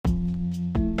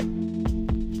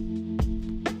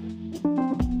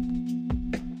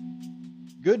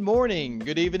Good morning,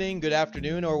 good evening, good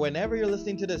afternoon, or whenever you're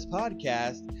listening to this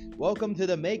podcast. Welcome to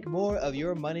the Make More of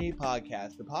Your Money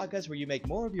podcast, the podcast where you make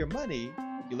more of your money,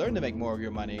 you learn to make more of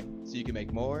your money so you can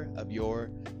make more of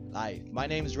your life. My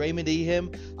name is Raymond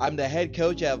Ehim. I'm the head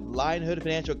coach of Lionhood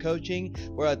Financial Coaching.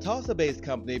 We're a Tulsa-based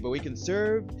company, but we can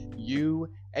serve you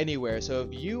anywhere. So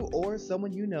if you or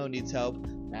someone you know needs help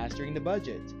mastering the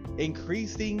budget,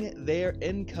 increasing their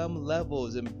income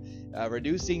levels, and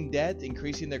reducing debt,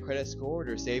 increasing their credit score,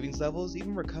 their savings levels,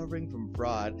 even recovering from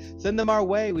fraud, send them our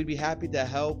way. We'd be happy to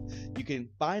help. You can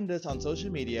find us on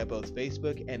social media, both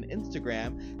Facebook and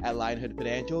Instagram at Lionhood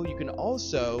Financial. You can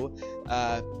also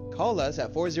call us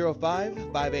at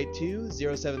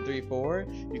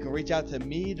 405-582-0734. You can reach out to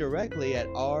me directly at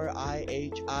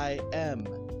RIHIM,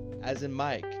 as in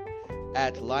Mike,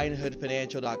 at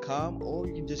lionhoodfinancial.com, or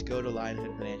you can just go to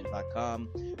lionhoodfinancial.com.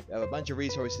 We have a bunch of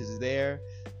resources there.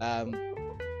 But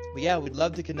yeah, we'd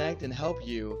love to connect and help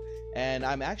you. And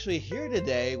I'm actually here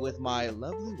today with my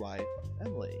lovely wife,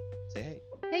 Emily. Say hey.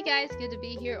 Hey guys, good to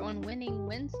be here on Winning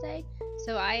Wednesday.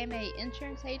 So I am a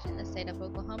insurance agent in the state of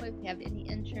Oklahoma. If you have any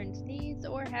insurance needs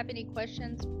or have any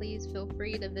questions, please feel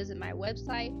free to visit my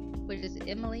website, which is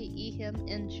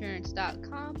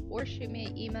emilyehiminsurance.com, or shoot me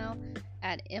an email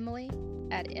at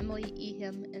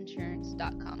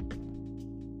emily@emilyehiminsurance.com.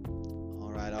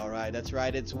 All right. That's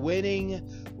right. It's Winning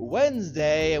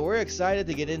Wednesday, and we're excited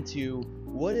to get into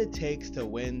what it takes to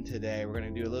win today. We're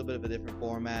going to do a little bit of a different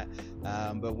format,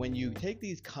 but when you take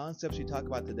these concepts we talk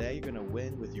about today, you're going to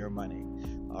win with your money.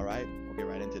 All right, we'll get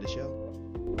right into the show.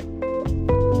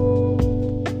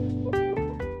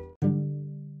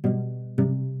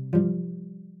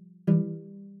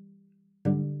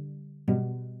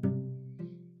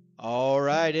 All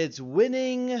right, it's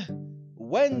Winning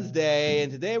Wednesday,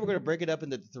 and today we're going to break it up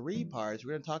into 3 parts.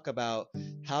 We're going to talk about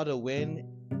how to win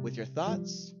with your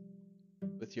thoughts,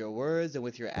 with your words, and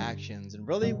with your actions. And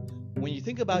really, when you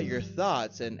think about your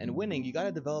thoughts and winning, you got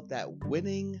to develop that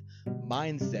winning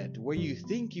mindset, where you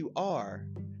think you are,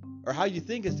 or how you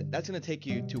think that's going to take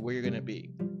you to where you're going to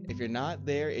be. If you're not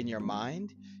there in your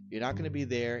mind, you're not going to be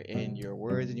there in your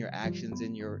words and your actions,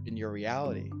 in your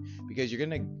reality, because you're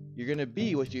going to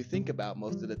be what you think about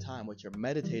most of the time, what you're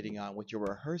meditating on, what you're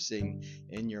rehearsing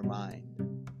in your mind.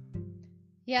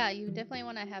 Yeah, you definitely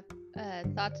want to have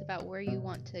thoughts about where you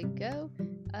want to go.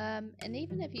 And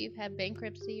even if you've had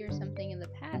bankruptcy or something in the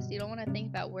past, you don't want to think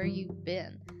about where you've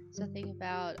been. So think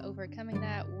about overcoming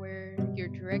that, where your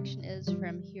direction is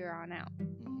from here on out.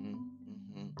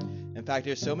 In fact,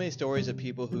 there's so many stories of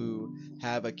people who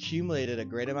have accumulated a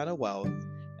great amount of wealth,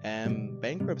 and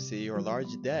bankruptcy or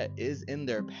large debt is in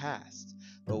their past.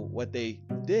 But what they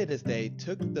did is they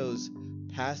took those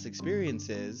past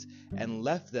experiences and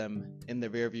left them in the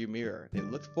rearview mirror. They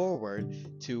looked forward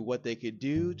to what they could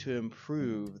do to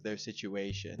improve their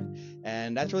situation.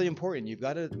 And that's really important. You've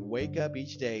got to wake up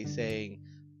each day saying,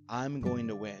 I'm going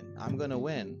to win. I'm going to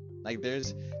win. Like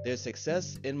there's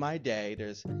success in my day.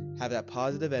 Have that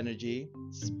positive energy,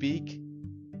 speak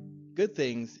good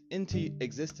things into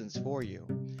existence for you,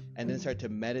 and then start to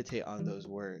meditate on those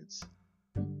words.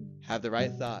 Have the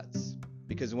right thoughts,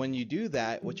 because when you do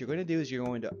that, what you're going to do is you're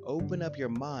going to open up your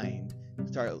mind,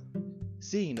 start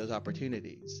seeing those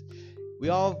opportunities.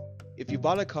 If you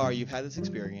bought a car, you've had this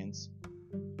experience.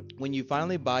 When you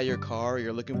finally buy your car, or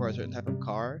you're looking for a certain type of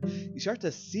car, you start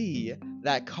to see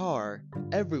that car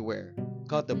everywhere. It's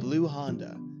called the blue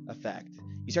Honda effect.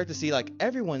 You start to see like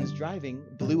everyone's driving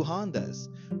blue Hondas.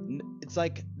 It's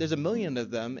like there's a million of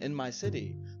them in my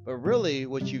city. But really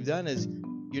what you've done is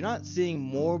you're not seeing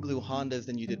more blue Hondas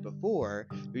than you did before.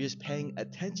 You're just paying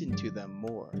attention to them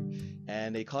more.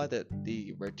 And they call it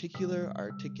the reticular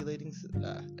articulating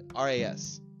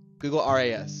RAS. Google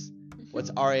RAS.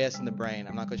 What's RAS in the brain?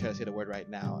 I'm not going to try to say the word right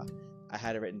now. I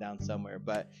had it written down somewhere.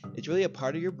 But it's really a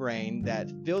part of your brain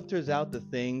that filters out the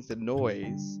things, the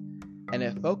noise, and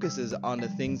it focuses on the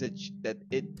things that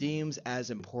it deems as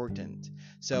important.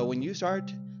 So when you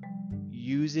start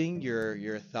using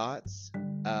your thoughts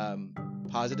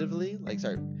positively, like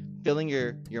start filling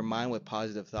your mind with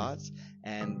positive thoughts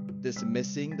and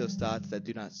dismissing those thoughts that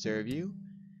do not serve you,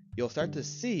 you'll start to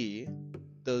see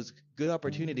those good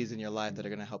opportunities in your life that are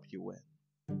going to help you win.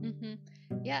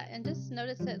 Yeah, and just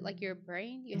notice that like your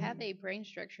brain, you have a brain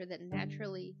structure that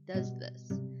naturally does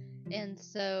this. And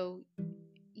so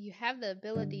you have the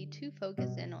ability to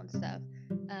focus in on stuff.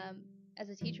 As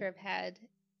a teacher, I've had,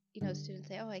 students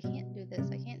say, oh, I can't do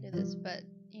this, but,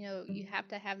 you have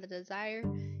to have the desire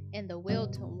and the will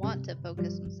to want to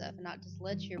focus on stuff and not just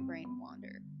let your brain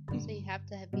wander. So you have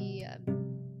to be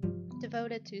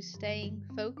devoted to staying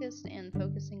focused and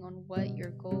focusing on what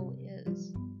your goal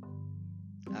is.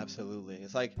 Absolutely.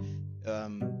 It's like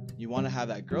you want to have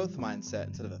that growth mindset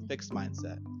instead of a fixed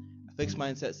mindset. A fixed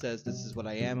mindset says this is what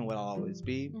I am and what I'll always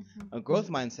be. Mm-hmm. A growth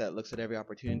mindset looks at every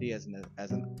opportunity as an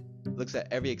looks at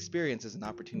every experience as an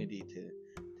opportunity to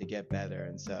get better.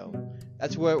 And so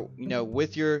that's where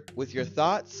with your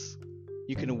thoughts,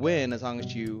 you can win as long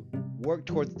as you work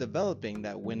towards developing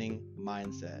that winning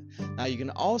mindset. Now you can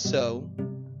also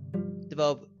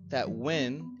develop that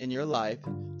win in your life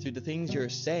through the things you're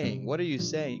saying. What are you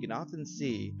saying? You can often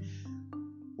see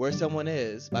where someone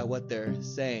is by what they're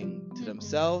saying to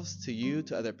themselves, to you,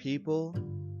 to other people.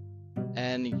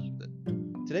 And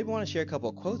today we want to share a couple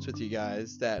of quotes with you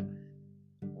guys that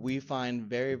we find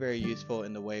very, very useful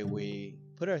in the way we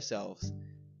put ourselves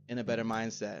in a better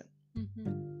mindset.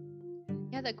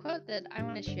 Yeah, the quote that I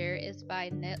want to share is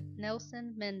by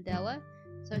Nelson Mandela.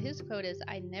 So his quote is,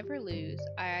 "I never lose.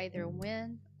 I either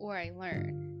win or I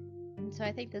learn." And so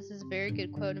I think this is a very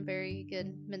good quote and very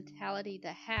good mentality to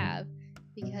have,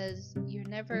 because you're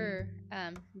never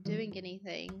doing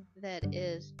anything that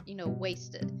is,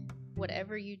 wasted.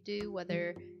 Whatever you do,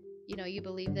 whether you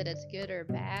believe that it's good or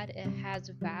bad, it has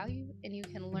value, and you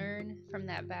can learn from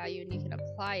that value and you can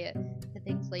apply it to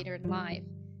things later in life.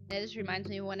 And it just reminds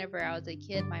me, whenever I was a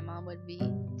kid, my mom would be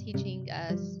teaching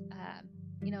us,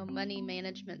 money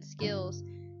management skills.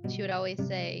 She would always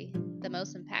say, the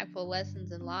most impactful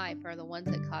lessons in life are the ones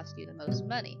that cost you the most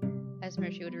money. As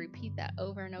she would repeat that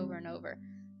over and over and over.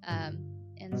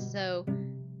 And so,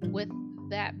 with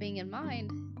that being in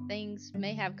mind, things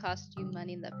may have cost you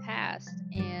money in the past,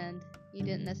 and you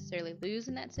didn't necessarily lose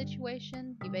in that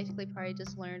situation. You basically probably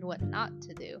just learned what not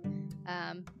to do,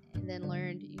 and then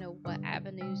learned, what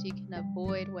avenues you can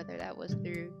avoid, whether that was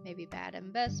through maybe bad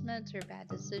investments or bad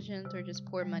decisions or just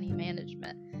poor money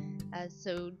management.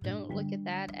 So don't look at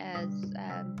that as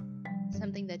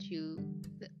something that you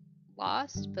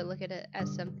lost, but look at it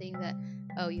as something that,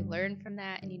 you learned from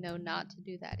that and you know not to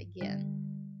do that again.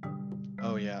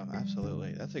 Oh, yeah,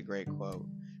 absolutely. That's a great quote.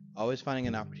 Always finding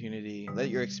an opportunity. Let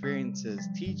your experiences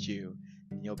teach you,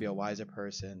 and you'll be a wiser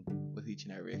person with each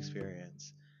and every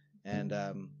experience. And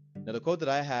now the quote that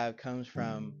I have comes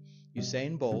from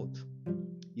Usain Bolt.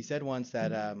 He said once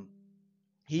that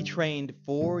he trained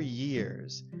 4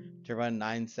 years to run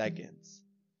 9 seconds.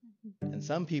 And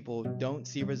some people don't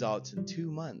see results in 2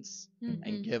 months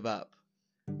and give up.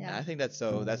 And I think that's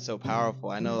so powerful.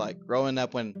 I know, like, growing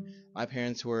up when my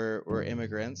parents were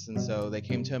immigrants, and so they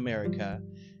came to America,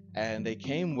 and they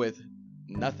came with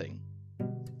nothing,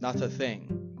 not a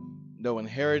thing, no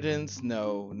inheritance,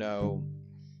 no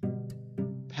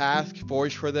path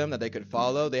forged for them that they could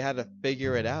follow. They had to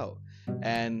figure it out,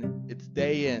 and it's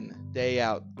day in, day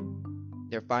out.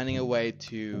 They're finding a way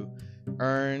to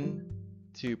earn,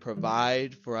 to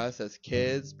provide for us as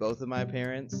kids. Both of my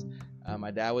parents.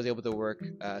 My dad was able to work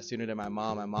sooner than my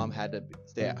mom. My mom had to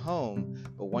stay at home,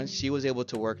 but once she was able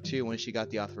to work too, when she got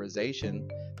the authorization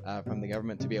from the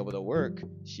government to be able to work,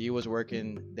 she was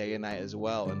working day and night as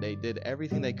well. And they did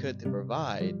everything they could to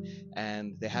provide,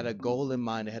 and they had a goal in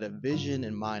mind. They had a vision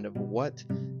in mind of what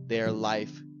their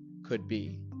life could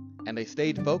be, and they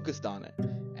stayed focused on it.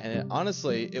 And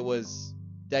honestly, it was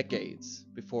decades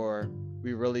before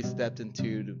we really stepped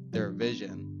into their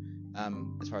vision,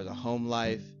 as far as a home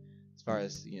life, as far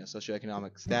as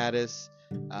socioeconomic status,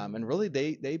 and really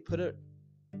they put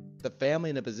the family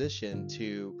in a position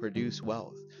to produce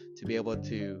wealth, to be able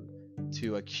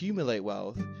to accumulate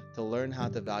wealth, to learn how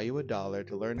to value a dollar,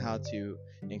 to learn how to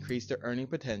increase their earning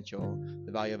potential,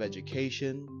 the value of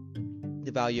education,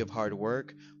 the value of hard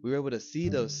work. We were able to see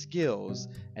those skills,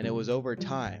 and it was over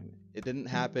time. It didn't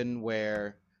happen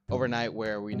overnight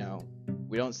where we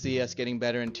don't see us getting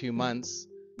better in 2 months,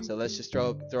 so let's just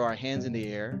throw our hands in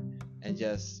the air and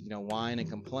just whine and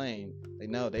complain. Like,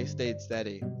 no, they stayed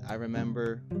steady. I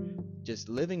remember just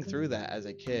living through that as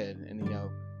a kid, and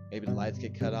maybe the lights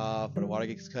get cut off, or the water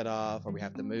gets cut off, or we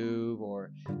have to move, or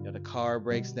the car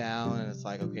breaks down, and it's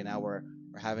like, okay, now we're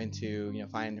having to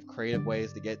find creative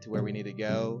ways to get to where we need to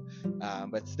go.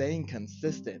 But staying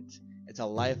consistent, it's a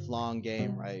lifelong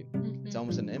game, right? It's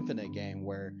almost an infinite game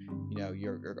where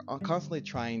you're constantly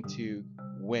trying to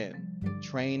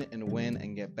train and win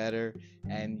and get better,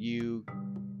 and you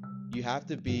have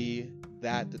to be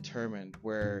that determined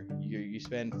where you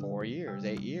spend 4 years,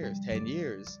 8 years, 10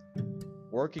 years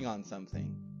working on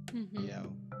something.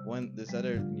 This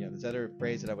other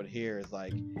phrase that I would hear is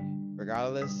like,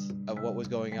 regardless of what was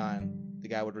going on, the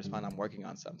guy would respond, "I'm working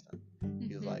on something."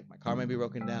 He was like, "My car may be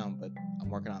broken down, but I'm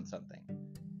working on something.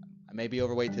 I may be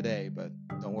overweight today, but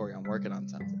don't worry, I'm working on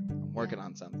something. I'm working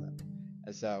on something."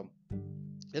 And so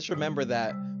just remember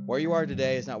that where you are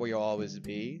today is not where you'll always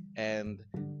be, and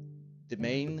the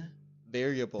main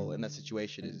variable in that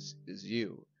situation is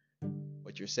you,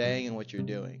 what you're saying and what you're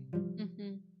doing.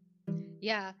 Hmm.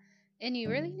 Yeah. And you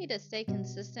really need to stay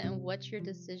consistent in what your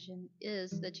decision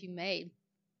is that you made.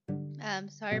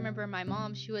 So I remember my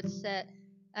mom, she would set,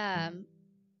 um,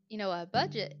 a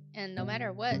budget, and no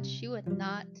matter what, she would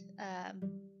not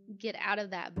get out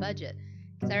of that budget.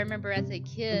 Because I remember as a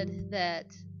kid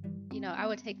that, I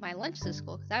would take my lunch to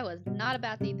school because I was not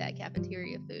about to eat that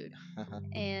cafeteria food.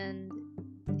 And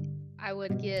I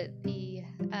would get the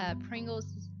Pringles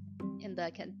in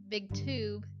the big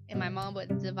tube, and my mom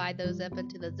would divide those up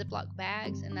into the Ziploc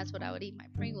bags, and that's what I would eat my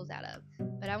Pringles out of.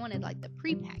 But I wanted like the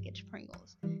prepackaged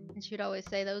Pringles, and she would always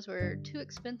say those were too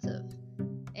expensive.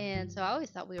 And so I always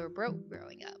thought we were broke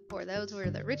growing up, or those were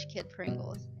the rich kid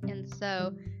Pringles. And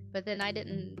so, but then I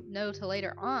didn't know till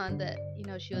later on that,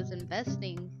 she was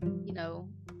investing,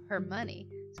 her money.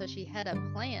 So she had a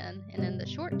plan, and in the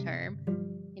short term,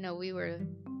 we were,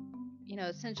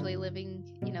 essentially living,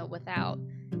 without,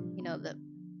 the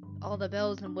all the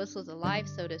bells and whistles of life,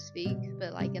 so to speak.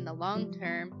 But like in the long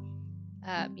term,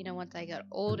 once I got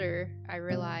older, I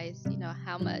realized,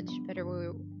 how much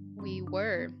better we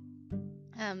were.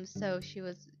 So she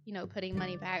was, putting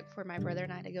money back for my brother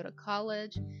and I to go to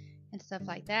college and stuff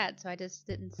like that. So I just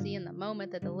didn't see in the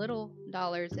moment that the little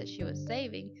dollars that she was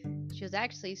saving, she was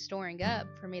actually storing up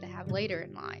for me to have later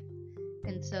in life.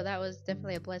 And so that was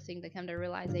definitely a blessing to come to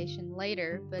realization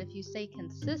later. But if you stay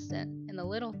consistent in the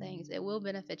little things, it will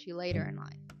benefit you later in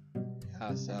life.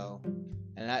 Yeah, so,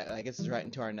 and I guess it's right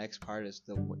into our next part is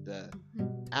the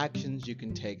actions you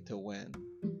can take to win.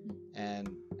 And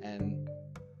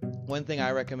one thing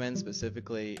I recommend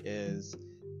specifically is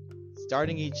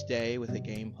starting each day with a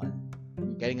game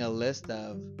plan, getting a list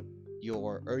of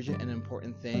your urgent and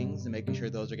important things and making sure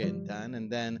those are getting done, and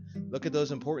then look at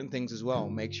those important things as well.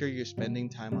 Make sure you're spending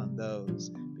time on those,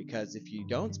 because if you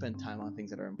don't spend time on things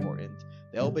that are important,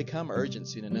 they'll become urgent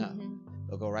soon enough.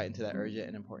 They'll go right into that urgent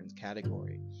and important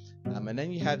category. And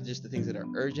then you have just the things that are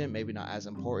urgent, maybe not as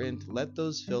important. Let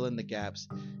those fill in the gaps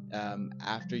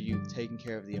after you've taken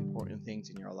care of the important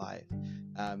things in your life.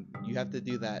 You have to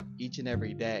do that each and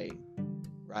every day,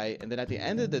 right? And then at the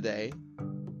end of the day,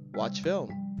 watch film.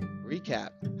 Recap.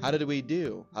 How did we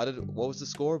do? What was the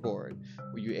scoreboard?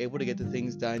 Were you able to get the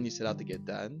things done you set out to get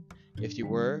done? If you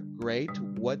were, great.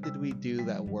 What did we do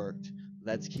that worked?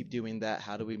 Let's keep doing that.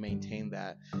 How do we maintain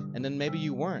that? And then maybe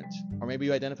you weren't, or maybe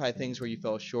you identify things where you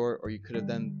fell short or you could have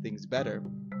done things better.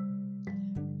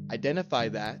 Identify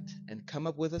that and come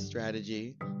up with a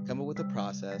strategy, come up with a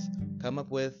process, come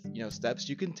up with, steps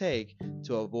you can take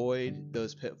to avoid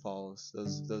those pitfalls,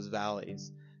 those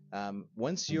valleys.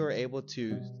 Once you're able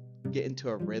to get into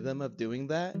a rhythm of doing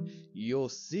that, you'll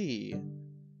see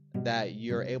that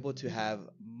you're able to have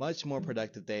much more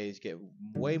productive days, get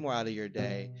way more out of your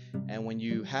day. And when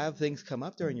you have things come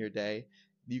up during your day,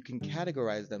 you can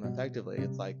categorize them effectively.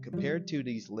 It's like, compared to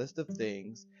these list of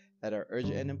things that are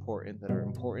urgent and important,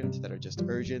 that are just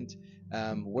urgent,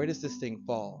 where does this thing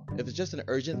fall? If it's just an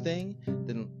urgent thing,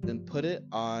 then put it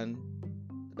on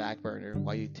the back burner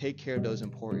while you take care of those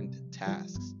important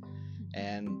tasks.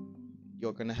 And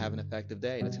you're going to have an effective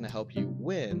day. That's going to help you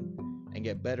win and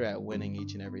get better at winning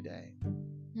each and every day.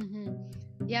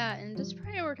 Yeah, and just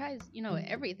prioritize,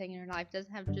 everything in your life. It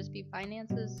doesn't have to just be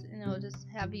finances, just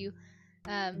have you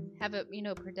have a,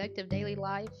 productive daily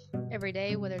life every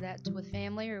day, whether that's with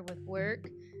family or with work.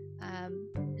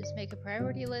 Just make a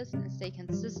priority list and stay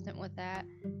consistent with that,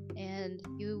 and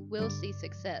you will see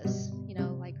success.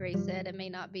 Like Ray said, it may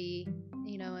not be,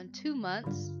 in 2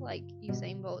 months, like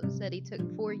Usain Bolt said he took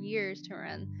 4 years to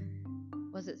run,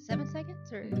 was it 7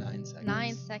 seconds or 9 seconds?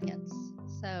 9 seconds.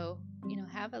 So,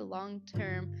 have a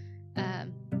long-term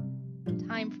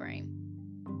time frame.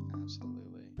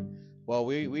 Absolutely. Well,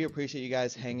 we appreciate you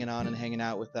guys hanging on and hanging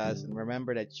out with us, and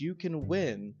remember that you can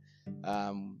win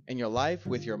in your life,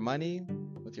 with your money,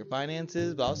 with your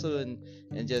finances, but also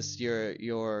in just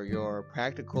your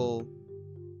practical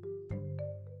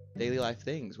daily life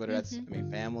things, whether that's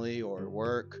family or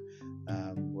work,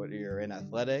 whether you're in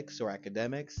athletics or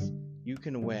academics. You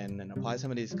can win, and apply some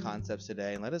of these concepts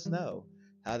today, and let us know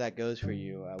how that goes for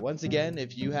you. Once again,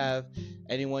 if you have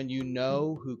anyone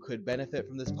who could benefit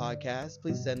from this podcast,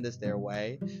 please send this their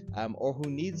way, or who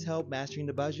needs help mastering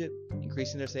the budget,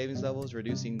 increasing their savings levels,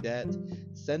 reducing debt,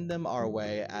 send them our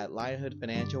way at Lionhood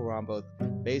Financial. We're on both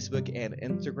Facebook and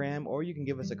Instagram, or you can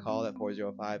give us a call at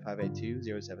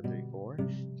 405-582-0734.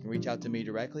 You can reach out to me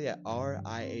directly at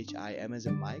RIHIM as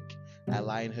in Mike at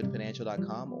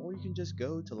lionhoodfinancial.com, or you can just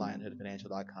go to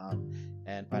lionhoodfinancial.com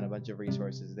and find a bunch of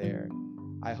resources there.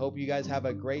 I hope you guys have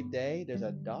a great day. There's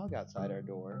a dog outside our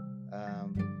door.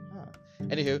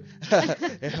 Anywho,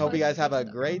 I hope you guys have a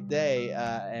great day.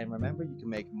 And remember, you can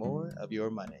make more of your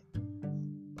money.